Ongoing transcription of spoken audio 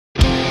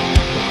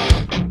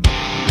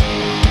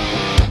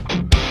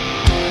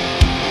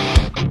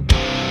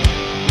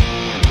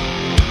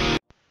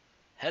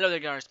Hello there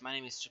guys, my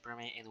name is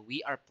Superman and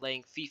we are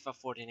playing FIFA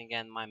 14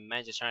 again, my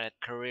Manchester United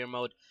career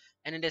mode.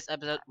 And in this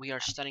episode we are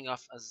starting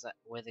off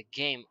with a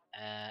game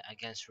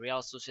against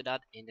Real Sociedad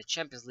in the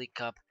Champions League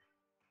Cup.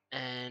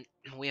 And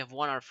we have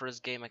won our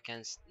first game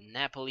against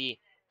Napoli,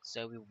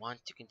 so we want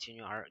to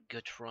continue our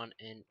good run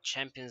in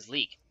Champions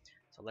League.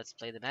 So let's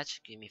play the match.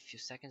 Give me a few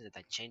seconds that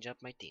I change up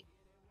my team.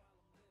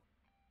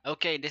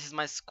 Okay, this is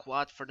my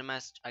squad for the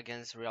match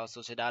against Real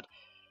Sociedad.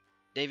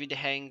 David De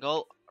Gea in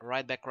goal,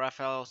 right back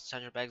Rafael,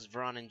 center backs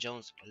Varane and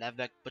Jones, left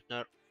back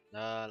Putner,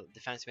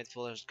 defensive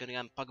midfielders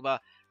Gundogan, Pogba,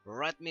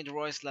 right mid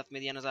Royce, left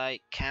mid Yanazai,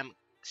 Cam,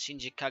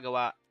 Shinji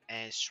Kagawa,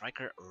 and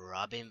striker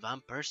Robin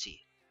van Persie.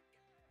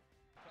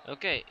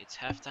 Okay, it's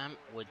halftime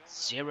with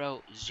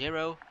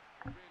 0-0.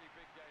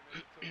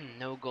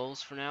 No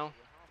goals for now.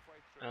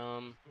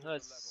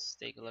 Let's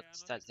take a look at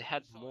the stats. They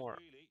had more.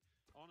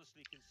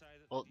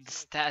 Well, the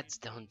stats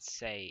don't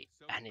say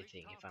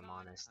anything, if I'm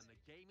honest.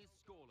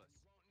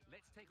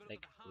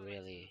 Like,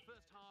 really.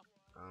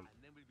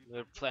 We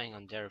were playing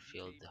on their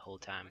field the whole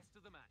time,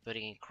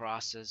 putting in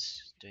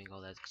crosses, doing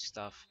all that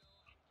stuff.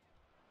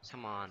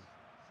 Come on.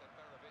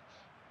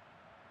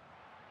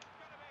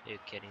 Are you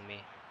kidding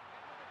me?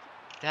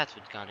 That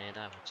would gone in,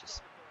 that would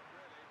just...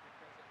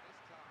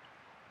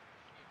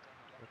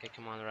 Okay,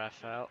 come on,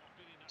 Rafael.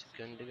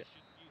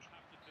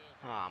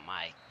 Oh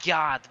my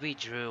god, we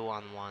drew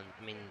 1-1.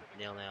 I mean,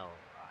 0-0. Oh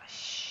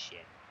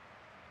shit.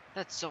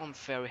 That's so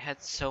unfair, we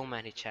had so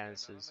many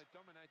chances.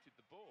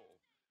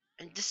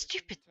 And the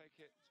stupid...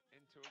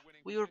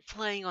 We were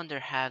playing on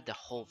their half the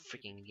whole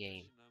freaking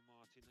game.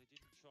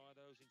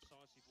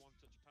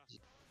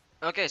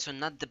 Okay, so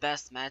not the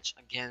best match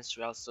against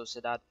Real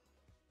Sociedad,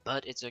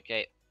 but it's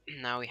okay.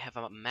 Now we have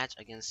a match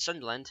against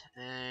Sunderland,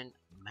 and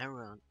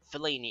Marouane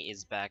Fellaini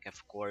is back,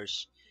 of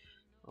course.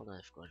 Well, not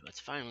of course, but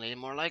finally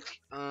more likely.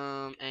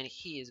 And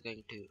he is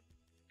going to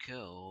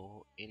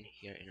go in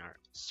here in our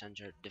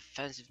center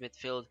defensive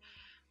midfield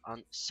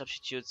on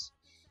substitutes,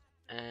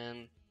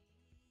 and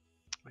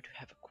we do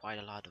have quite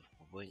a lot of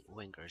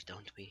wingers,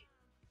 don't we,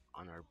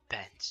 on our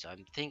bench? So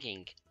I'm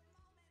thinking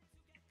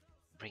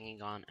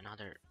bringing on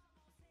another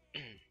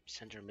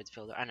center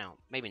midfielder. I know,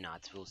 maybe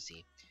not. We'll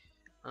see.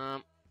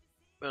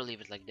 We'll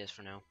leave it like this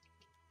for now.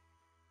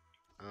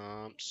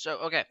 So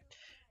okay,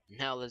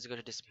 now let's go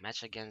to this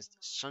match against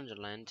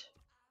Sunderland,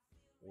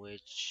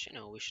 which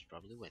we should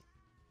probably win.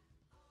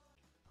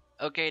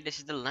 Okay, this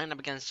is the lineup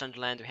against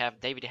Sunderland. We have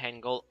David De Gea in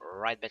goal,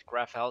 right back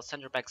Rafael,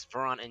 center backs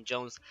Varane and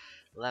Jones,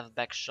 left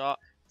back Shaw,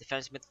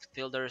 defensive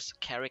midfielders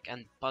Carrick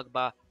and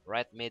Pogba,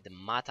 right mid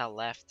Mata,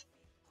 left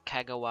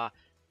Kagawa,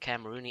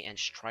 Cam, Rooney, and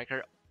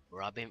striker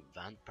Robin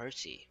van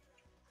Persie.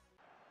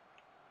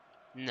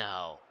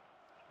 No,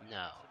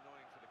 no,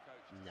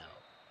 no.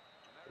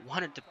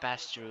 Wanted to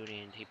pass to Rooney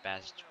and he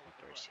passed Van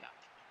Persie. Oh,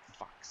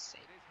 fuck's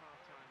sake.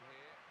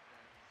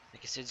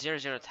 Like I said,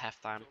 0-0 at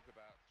halftime.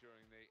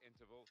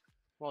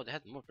 Well, they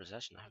had more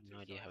possession. I have no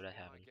idea how that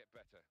happened.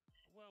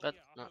 But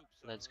no,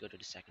 let's go to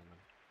the second one.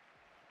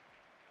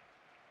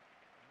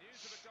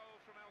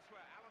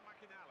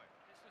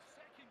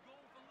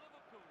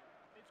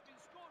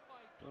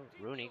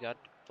 Oh, Rooney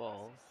got the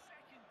ball.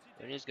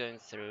 Rooney's going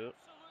through.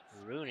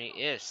 Rooney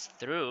is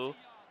through.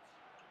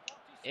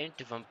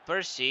 Into Van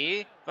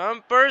Persie.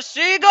 Van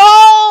Persie,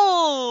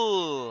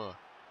 goal!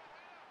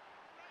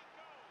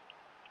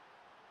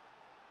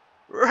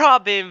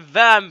 Robin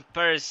van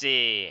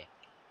Persie.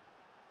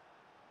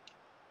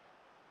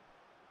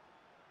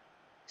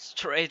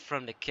 Straight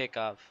from the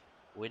kickoff,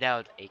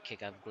 without a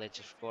kickoff glitch,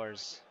 of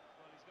course.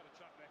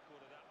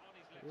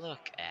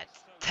 Look at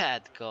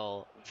that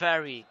goal.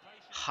 Very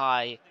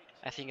high.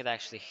 I think it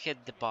actually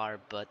hit the bar,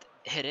 but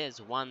it is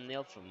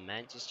 1-0 from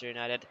Manchester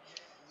United.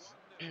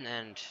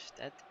 And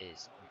that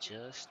is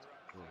just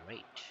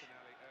great.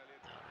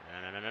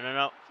 No, no, no, no, no,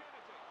 no.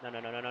 No, no,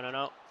 no, no, no, no,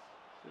 no.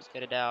 Let's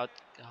get it out.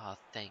 Oh,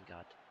 thank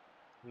God.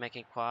 I'm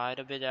making quite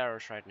a bit of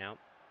errors right now.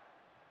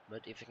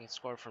 But if I can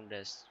score from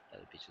this, that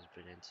would be just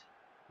brilliant.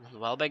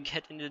 Welbeck,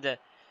 get into the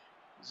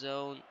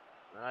zone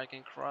where I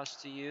can cross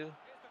to you.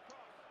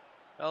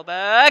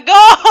 Welbeck,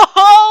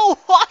 oh!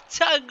 What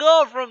a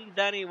goal from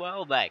Danny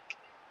Welbeck!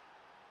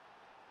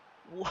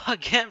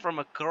 Again from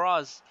a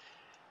cross.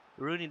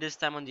 Rooney this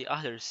time on the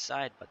other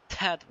side, but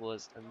that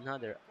was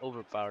another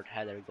overpowered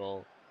header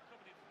goal.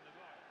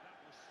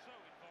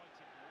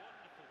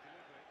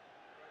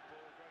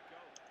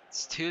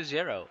 It's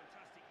 2-0.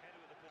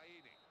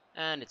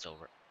 And it's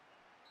over.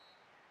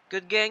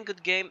 Good game,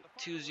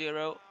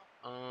 2-0.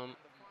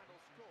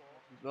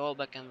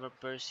 Welbeck and Van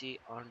Persie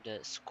on the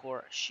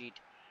score sheet.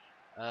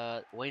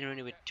 Wayne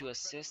Rooney with 2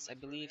 assists, I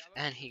believe,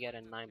 and he got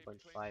a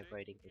 9.5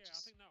 rating, which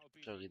is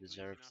totally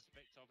deserved.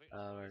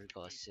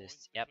 Goal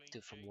assists, yep,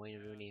 2 from Wayne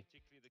Rooney.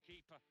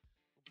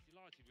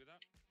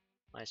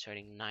 Nice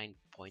rating,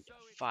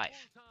 9.5.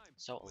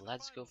 So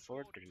let's go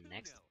forward to the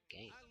next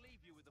game.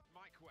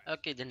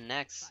 Okay, the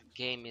next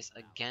game is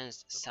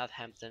against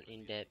Southampton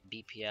in the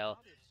BPL.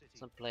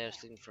 Some players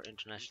looking for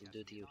international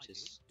duty, which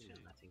is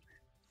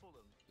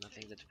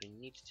nothing that we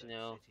need to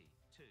know.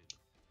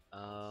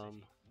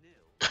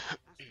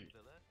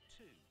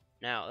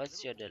 Now let's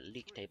see at the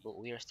league table.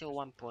 We are still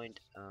 1 point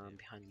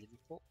behind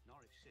Liverpool,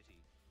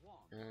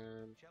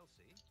 um,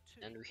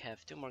 and we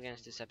have 2 more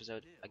games this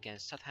episode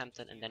against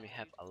Southampton, and then we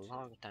have a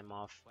long time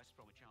off,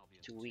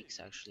 2 weeks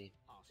actually,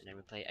 and then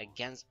we play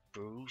against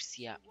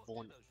Borussia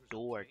von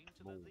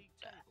Dortmund.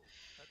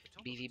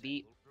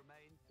 BVB,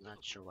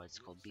 not sure why it's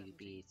called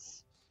BVB.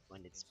 It's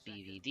when it's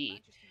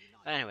BVD.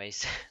 But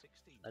anyways,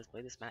 let's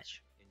play this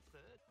match.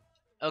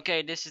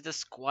 Okay, this is the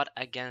squad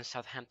against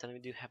Southampton. We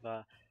do have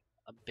a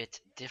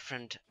bit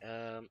different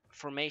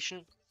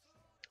formation.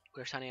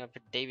 We're starting up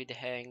with David De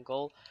Gea in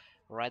goal,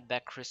 right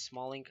back Chris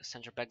Smalling,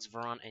 center backs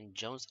Varane and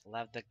Jones,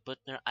 left back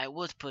Butner. I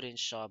would put in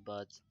Shaw,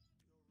 but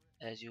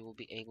as you will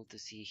be able to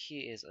see, he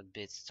is a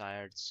bit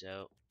tired,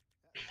 so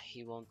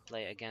he won't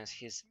play against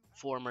his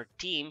former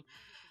team.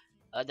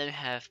 Then we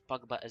have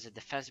Pogba as a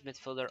defensive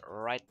midfielder,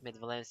 right mid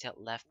Valencia,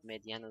 left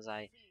mid Januzaj.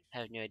 I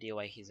have no idea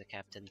why he's a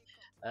captain.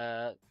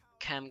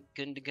 Cam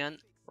Gundogan,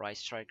 right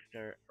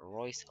striker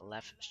Royce,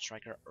 left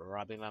striker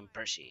Robin van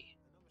Persie.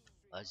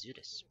 Let's do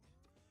this.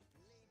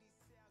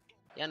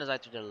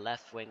 Januzaj to the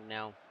left wing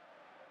now.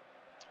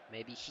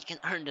 Maybe he can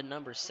earn the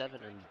number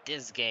 7 in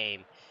this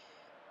game.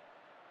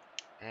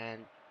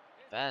 And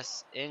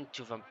pass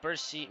into Van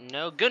Persie.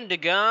 No,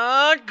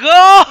 Gundogan.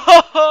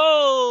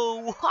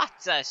 Go!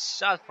 What a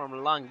shot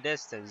from long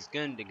distance,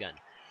 Gundogan.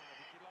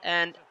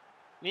 And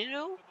you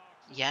know,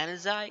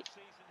 Januzaj,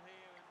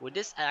 with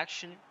this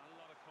action,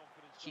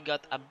 he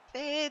got a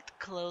bit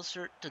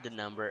closer to the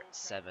number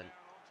 7.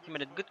 He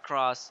made a good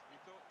cross,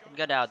 it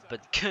got out,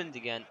 but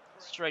Gundogan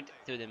straight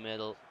through the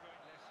middle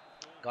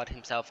got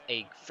himself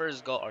a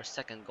first goal or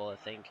second goal, I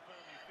think,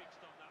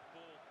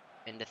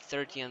 in the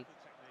 13th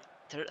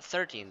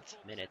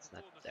minute,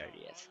 not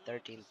 30th,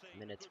 13th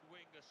minute.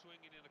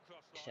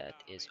 That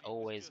is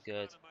always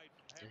good.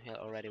 And we're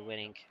already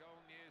winning.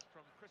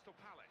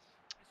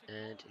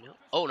 And you know,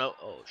 oh no,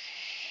 oh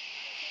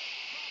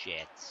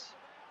shit.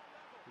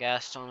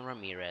 Gaston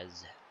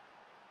Ramirez.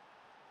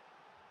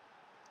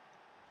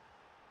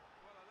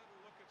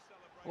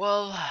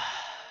 Well,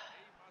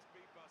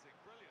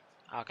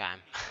 okay.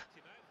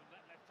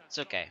 It's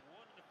okay.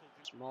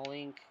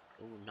 Smalling.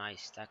 Oh,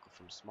 nice tackle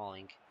from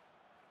Smalling.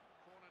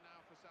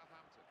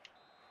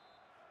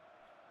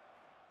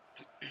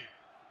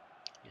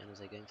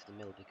 Januzaj going to the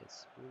middle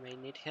because we may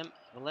need him.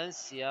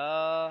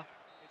 Valencia.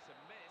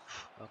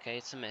 Okay,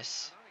 it's a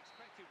miss.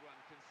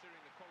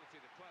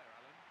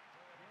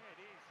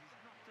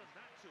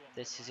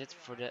 This is it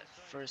for the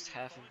first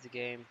half of the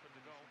game.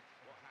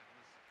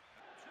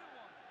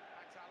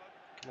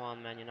 Come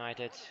on, Man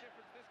United.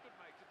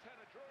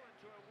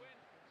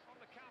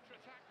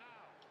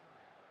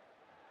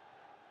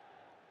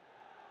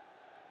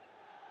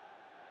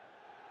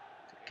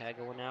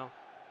 Kagawa now.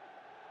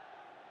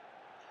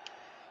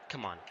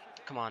 Come on,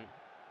 come on.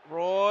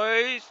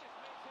 Royce!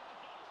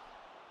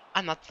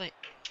 I'm not playing.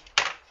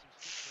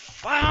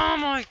 Oh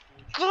my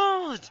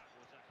god!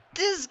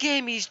 This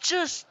game is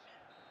just...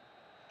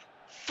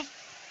 For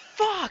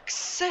fuck's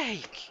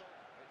sake!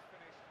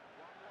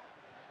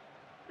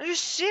 Are you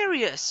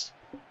serious?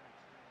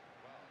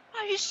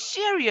 Are you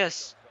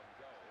serious?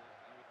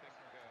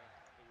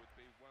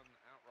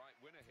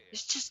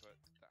 It's just...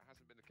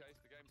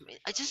 I mean,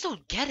 I just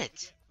don't get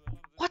it.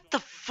 What the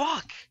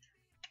fuck?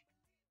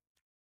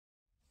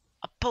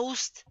 A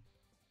post?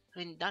 I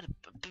mean, not a...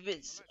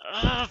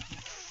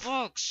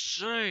 fuck's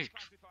sake!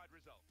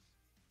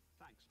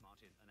 Thanks,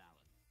 Martin and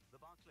Alan. The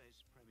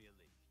Barclays Premier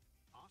League.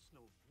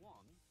 Arsenal 1,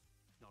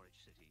 Norwich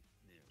City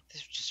 0.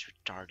 This is just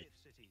retarded.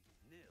 City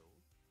 0,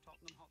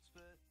 Tottenham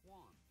Hotspur 1,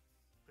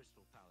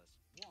 Crystal Palace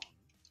 1,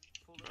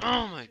 Fulham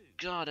Oh my 2,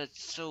 god,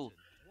 that's so...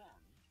 1,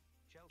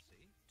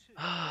 Chelsea 2,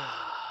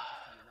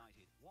 Manchester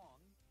United 1,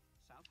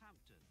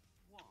 Southampton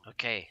 1,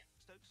 Okay,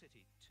 Stoke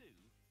City 2,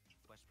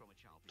 West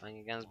Bromwich Albion playing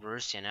against 1,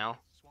 Borussia now.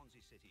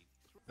 Swansea City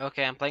 3.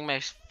 Okay, I'm playing my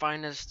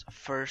finest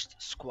first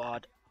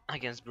squad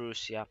against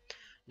Borussia.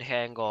 De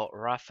Gea in goal,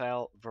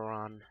 Rafael,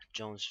 Varane,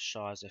 Jones,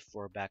 Shaw as a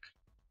 4-back.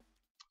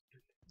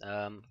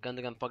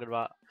 Gundogan,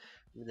 Pogba,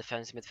 the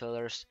defensive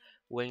midfielders,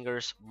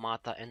 wingers,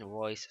 Mata and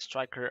Royce,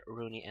 striker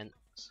Rooney and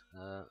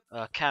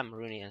Cam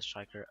Rooney and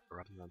striker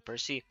Robin van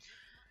Persie.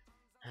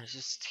 I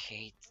just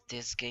hate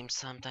this game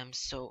sometimes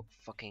so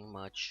fucking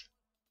much.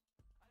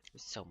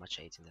 There's so much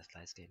hate in this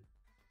last game.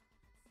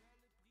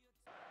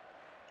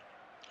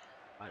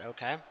 Right,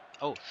 okay.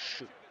 Oh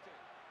shoot.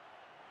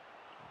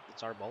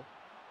 It's our ball.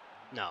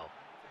 No.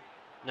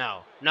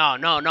 No. No,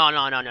 no, no,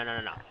 no, no, no, no,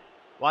 no, no.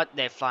 What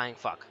the flying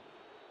fuck?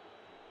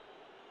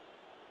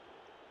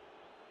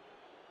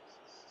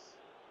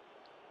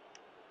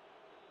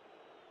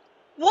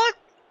 What?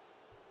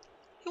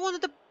 He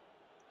wanted the...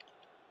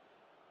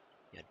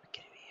 You'd be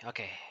kidding me.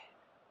 Okay.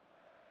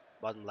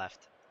 Bottom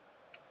left.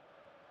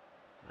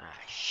 Ah,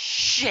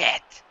 shit!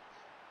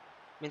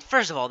 I mean,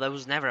 first of all, that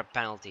was never a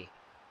penalty.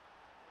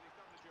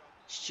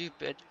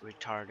 Stupid,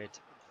 retarded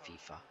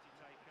FIFA.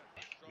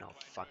 No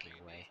fucking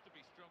way.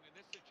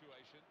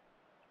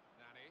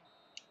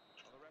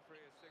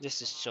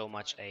 This is so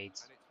much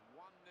AIDS.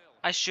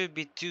 I should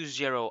be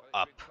 2-0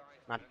 up,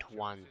 not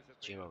 1-0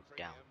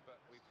 down.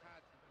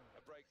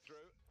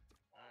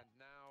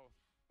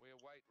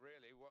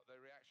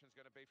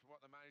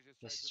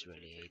 This is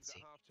really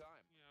easy.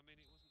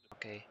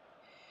 Okay,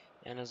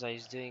 Anaza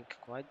is doing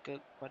quite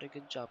a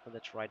good job on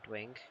that right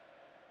wing.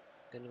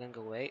 Gonna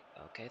go away.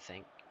 Okay,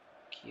 thank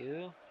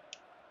you.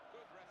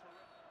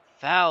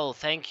 Foul,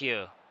 thank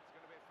you.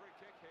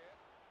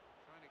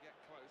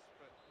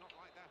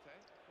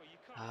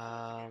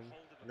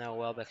 No,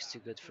 Welbeck's too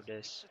good for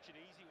this.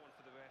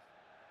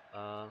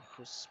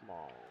 Who's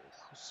small?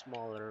 Who's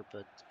smaller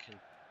but can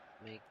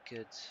make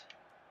good?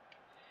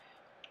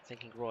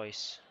 Thinking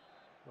Royce.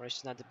 Royce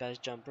is not the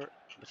best jumper,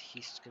 but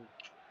he can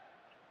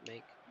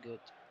make good.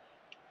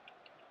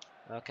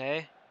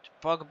 Okay, to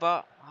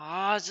Pogba.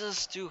 Ah,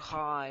 just too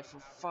high, for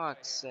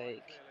fuck's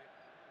sake.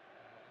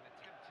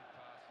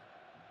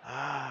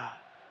 Ah.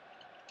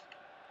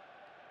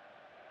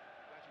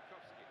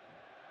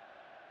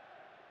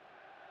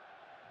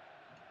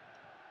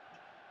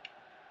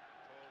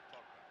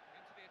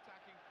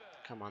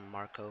 Come on,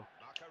 Marco.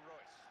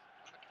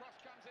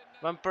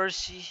 Van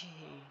Persie.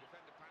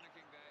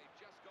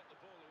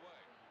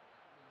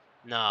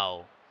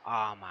 No.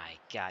 Oh my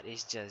god,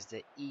 it's just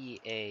the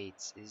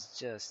E8. It's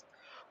just.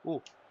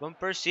 Ooh, Van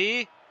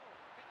Persie.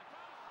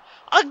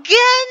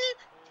 Again?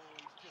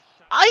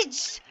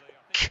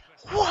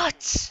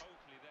 What?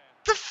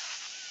 The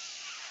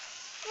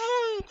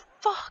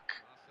fuck?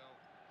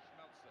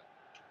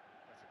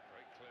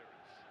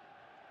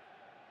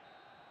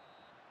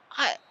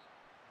 I.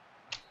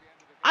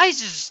 I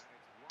just.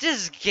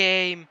 This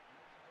game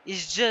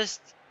is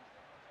just.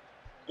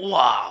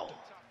 Wow.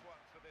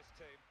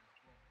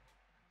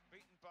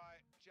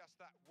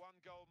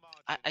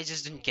 I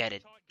just didn't get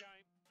it.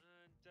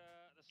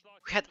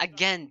 We had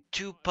again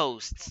 2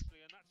 posts.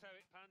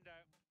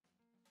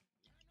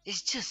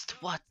 It's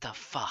just what the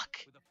fuck.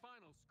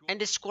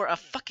 And they score a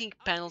fucking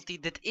penalty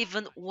that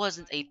even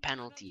wasn't a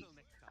penalty.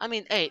 I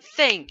mean, hey,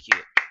 thank you.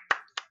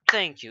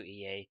 Thank you,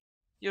 EA.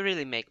 You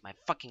really make my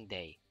fucking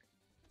day.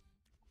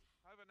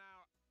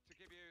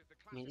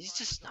 I mean, it's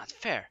just not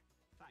fair.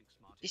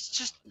 It's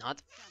just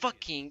not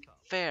fucking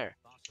fair.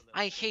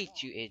 I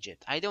hate you,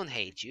 Egypt. I don't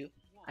hate you.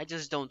 I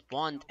just don't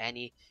want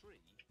any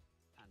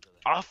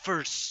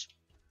offers.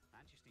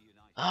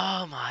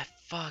 Oh my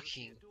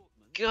fucking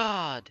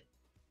god.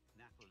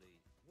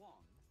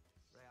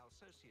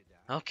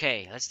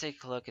 Okay, let's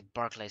take a look at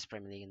Barclays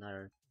Premier League and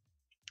other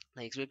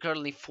leagues. We're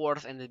currently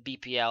 4th in the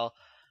BPL.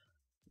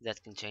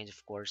 That can change,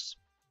 of course.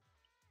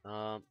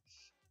 The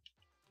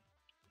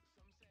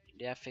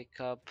FA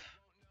Cup,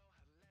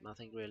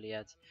 nothing really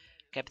yet.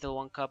 Capital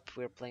One Cup,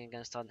 we're playing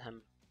against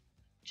Tottenham.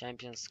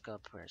 Champions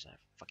Cup, where's our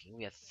fucking?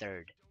 We are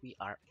 3rd. We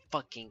are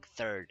fucking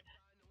 3rd.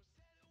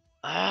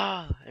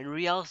 Ah, and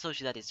Real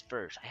Sociedad is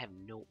 1st. I have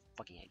no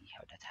fucking idea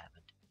how that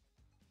happened.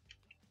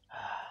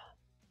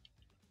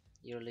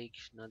 EuroLeague,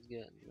 not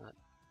good.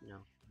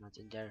 Not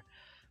in there.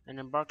 And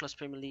then Barclays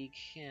Premier League,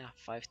 yeah,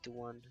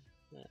 5-1.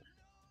 Yeah.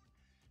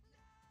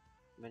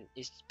 I mean,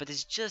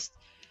 it's just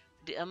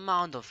the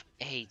amount of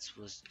 8s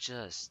was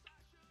just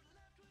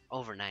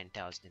over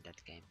 9,000 in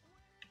that game.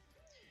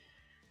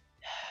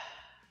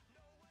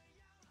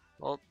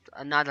 Well,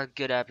 another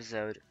good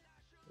episode.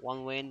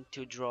 1 win,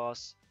 2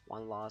 draws,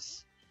 1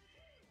 loss.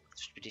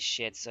 It's pretty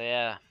shit. So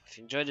yeah, if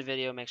you enjoyed the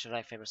video, make sure to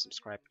like, favorite,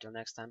 subscribe. Till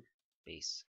next time, peace.